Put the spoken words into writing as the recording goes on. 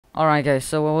Alright guys,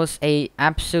 so it was a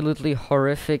absolutely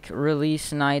horrific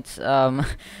release night.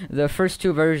 The first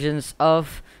two versions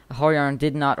of Horion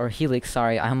did not, or Helix,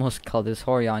 sorry, I almost called this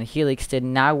Horion. Helix did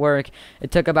not work.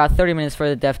 It took about 30 minutes for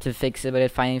the dev to fix it, but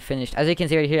it finally finished. As you can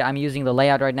see right here, I'm using the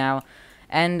layout right now.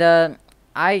 And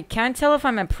I can't tell if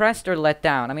I'm impressed or let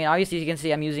down. I mean, obviously you can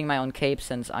see I'm using my own cape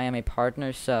since I am a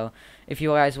partner, so if you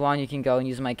guys want, you can go and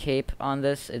use my cape on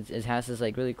this. It has this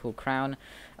like really cool crown.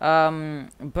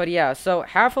 But yeah, so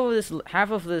half of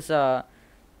this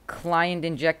client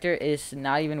injector is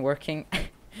not even working.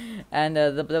 And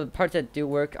the parts that do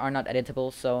work are not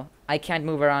editable, so I can't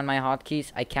move around my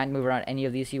hotkeys. I can't move around any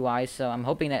of these UIs, so I'm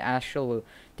hoping that Astral will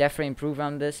definitely improve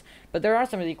on this. But there are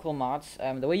some really cool mods.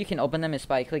 The way you can open them is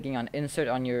by clicking on Insert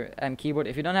on your keyboard.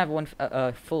 If you don't have one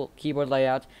full keyboard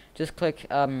layout, just click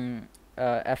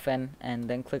FN and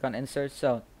then click on Insert.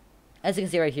 So as you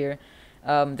can see right here,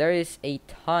 there is a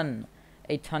ton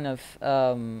of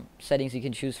settings you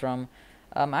can choose from.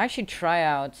 I actually try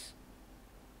out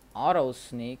auto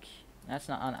sneak. That's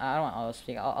not on. I don't want auto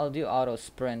sneak. I'll do auto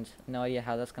sprint. No idea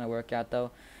how that's gonna work out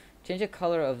though. Change the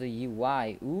color of the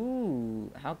UI.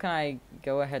 Ooh, how can I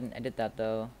go ahead and edit that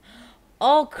though?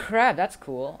 Oh crap, that's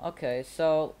cool. Okay,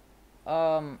 so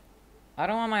I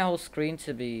don't want my whole screen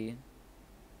to be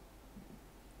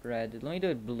red. Let me do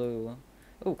it blue.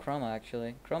 Ooh, chroma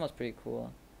actually. Chroma's pretty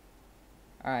cool.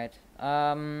 Alright.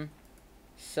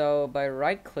 So by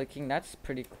right clicking, that's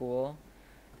pretty cool.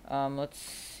 Let's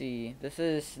see. This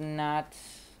is not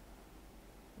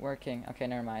working. Okay,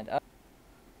 never mind.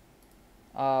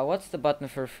 What's the button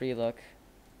for Freelook?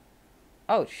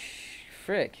 Oh,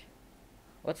 frick.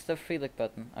 What's the Freelook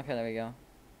button? Okay, there we go.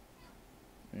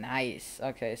 Nice.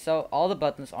 Okay, so all the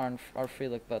buttons are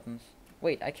Freelook buttons.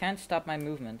 Wait, I can't stop my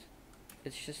movement.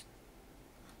 It's just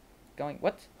going.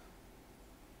 What?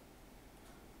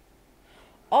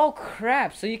 Oh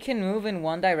crap! So you can move in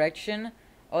one direction.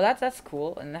 Oh, that's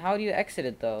cool. And how do you exit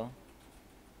it though?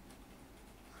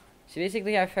 So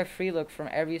basically, I have Freelook from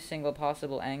every single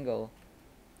possible angle.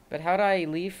 But how do I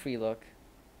leave Freelook?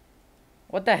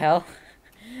 What the hell?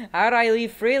 How do I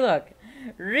leave Freelook?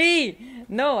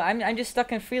 No, I'm just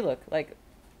stuck in Freelook. Like,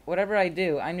 whatever I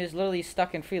do, I'm just literally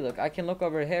stuck in Freelook. I can look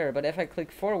over here, but if I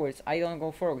click forwards, I don't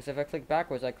go forwards. If I click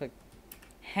backwards, I click.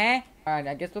 Huh? Alright,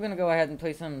 I guess we're gonna go ahead and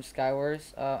play some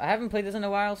Skywars. I haven't played this in a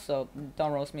while, so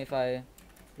don't roast me if I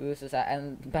lose this.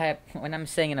 And when I'm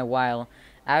saying in a while,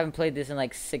 I haven't played this in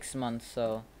like 6 months,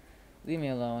 so leave me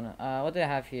alone. What do I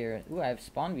have here? Ooh, I have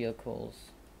spawn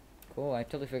vehicles. Cool, I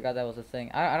totally forgot that was a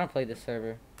thing. I don't play this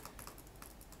server.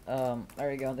 There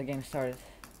we go, the game started.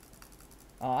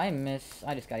 Oh, I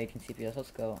just got 18 CPS,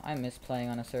 let's go. I miss playing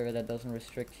on a server that doesn't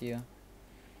restrict you.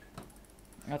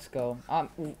 Let's go.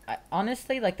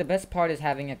 Honestly, like, the best part is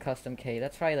having a custom cape.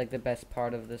 That's probably, like, the best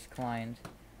part of this client,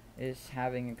 is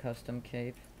having a custom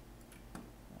cape.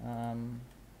 Let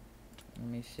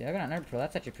me see. I got an Nerd Pro.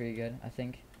 That's actually pretty good, I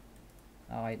think.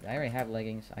 Oh, I already have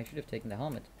leggings. I should have taken the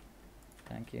helmet.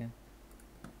 Thank you.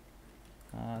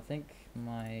 I think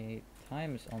my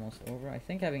time is almost over. I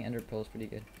think having Ender Pearl is pretty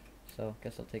good. So,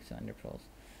 guess I'll take some Ender Pearls.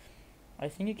 I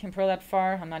think you can pearl that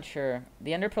far. I'm not sure.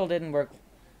 The Ender Pearl didn't work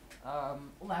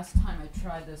last time I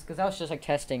tried this, because I was just like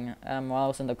testing while I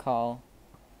was in the call.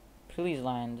 Please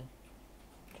land.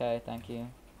 Okay, thank you.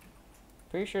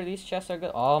 Pretty sure these chests are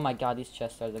good. Oh my god, these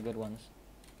chests are the good ones.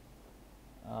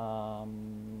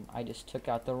 I just took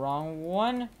out the wrong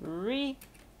one.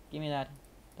 Give me that.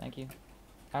 Thank you.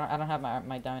 I don't have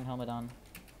my diamond helmet on.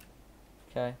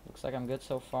 Okay, looks like I'm good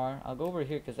so far. I'll go over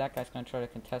here because that guy's gonna try to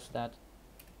contest that.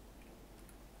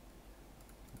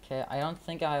 Okay, I don't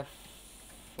think I have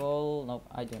full. Nope,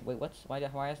 I didn't. Wait,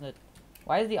 why isn't it?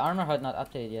 Why is the armor HUD not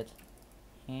updated yet?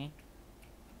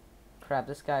 Crap,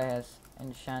 this guy has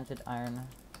enchanted iron.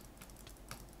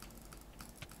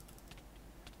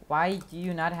 Why do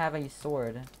you not have a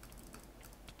sword?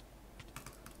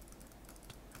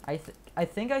 I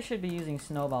think I should be using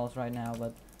snowballs right now,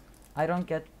 but I don't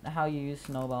get how you use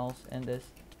snowballs in this.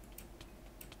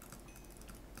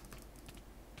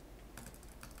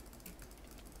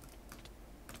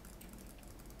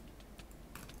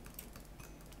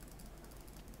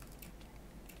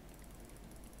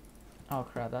 Oh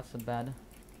crap, that's a bad.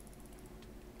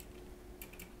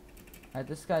 Alright,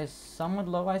 this guy's somewhat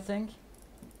low, I think.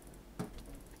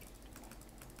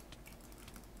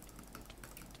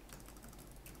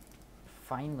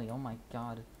 Finally, oh my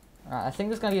god. Alright, I think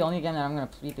this is gonna be the only game that I'm gonna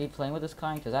be playing with this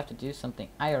client, because I have to do something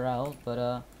IRL,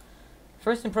 but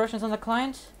first impressions on the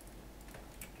client.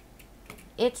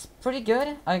 It's pretty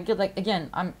good. I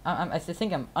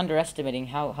think I'm underestimating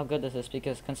how good this is,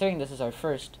 because considering this is our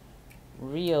first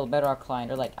real Bedrock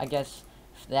client, or like, I guess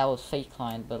that was fake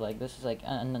client, but like this is like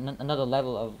another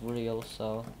level of real.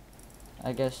 So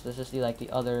I guess this is the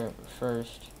other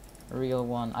first real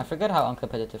one. I forget how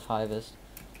uncompetitive 5 is.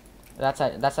 That's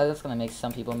gonna make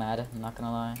some people mad. I'm not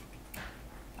gonna lie.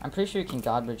 I'm pretty sure you can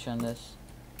God bridge on this.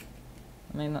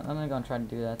 I mean, I'm gonna go and try to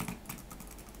do that.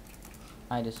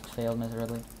 I just failed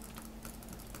miserably.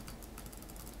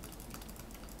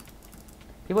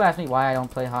 People ask me why I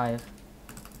don't play Hive.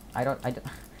 I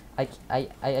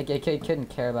couldn't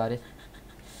care about it.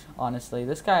 Honestly,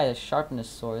 this guy has sharpened his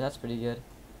sword. That's pretty good.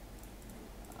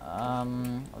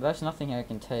 There's nothing here I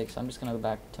can take, so I'm just gonna go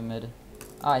back to mid.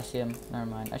 Ah, I see him. Never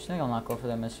mind. I think I'll not go for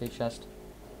that mystery chest.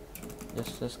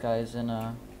 Just this guy is in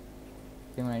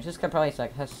game range. This guy probably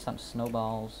has some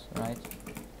snowballs, right?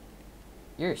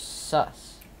 You're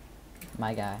sus,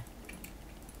 my guy.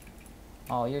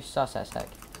 Oh, you're sus as heck.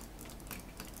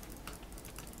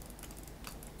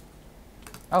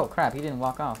 Oh crap, he didn't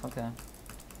walk off. Okay,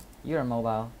 you're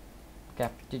immobile. Okay,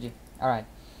 GG. All right.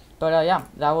 But yeah,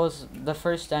 that was the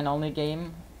first and only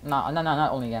game. Not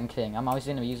only game. I'm kidding. I'm always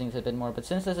gonna be using this a bit more. But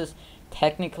since this is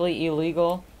technically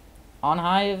illegal on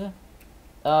Hive,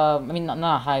 I mean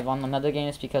not Hive, on another game,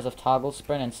 it's because of toggle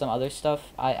sprint and some other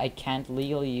stuff. I can't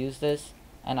legally use this,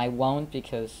 and I won't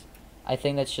because I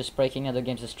think that's just breaking other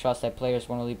games' trust that players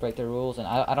won't really break the rules, and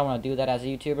I don't want to do that as a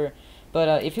YouTuber.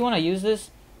 But if you want to use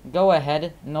this, go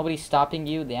ahead. Nobody's stopping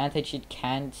you. The anti-cheat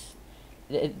can't.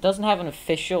 It doesn't have an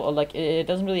official, or like it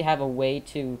doesn't really have a way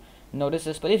to notice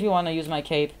this. But if you want to use my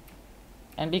cape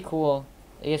and be cool,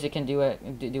 I guess you can do it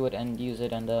and use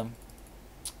it. And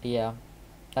yeah,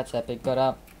 that's epic. But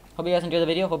hope you guys enjoyed the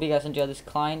video. Hope you guys enjoyed this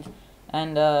client.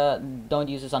 And don't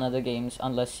use this on other games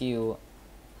unless you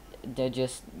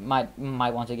just might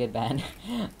want to get banned.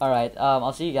 All right.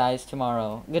 I'll see you guys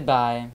tomorrow. Goodbye.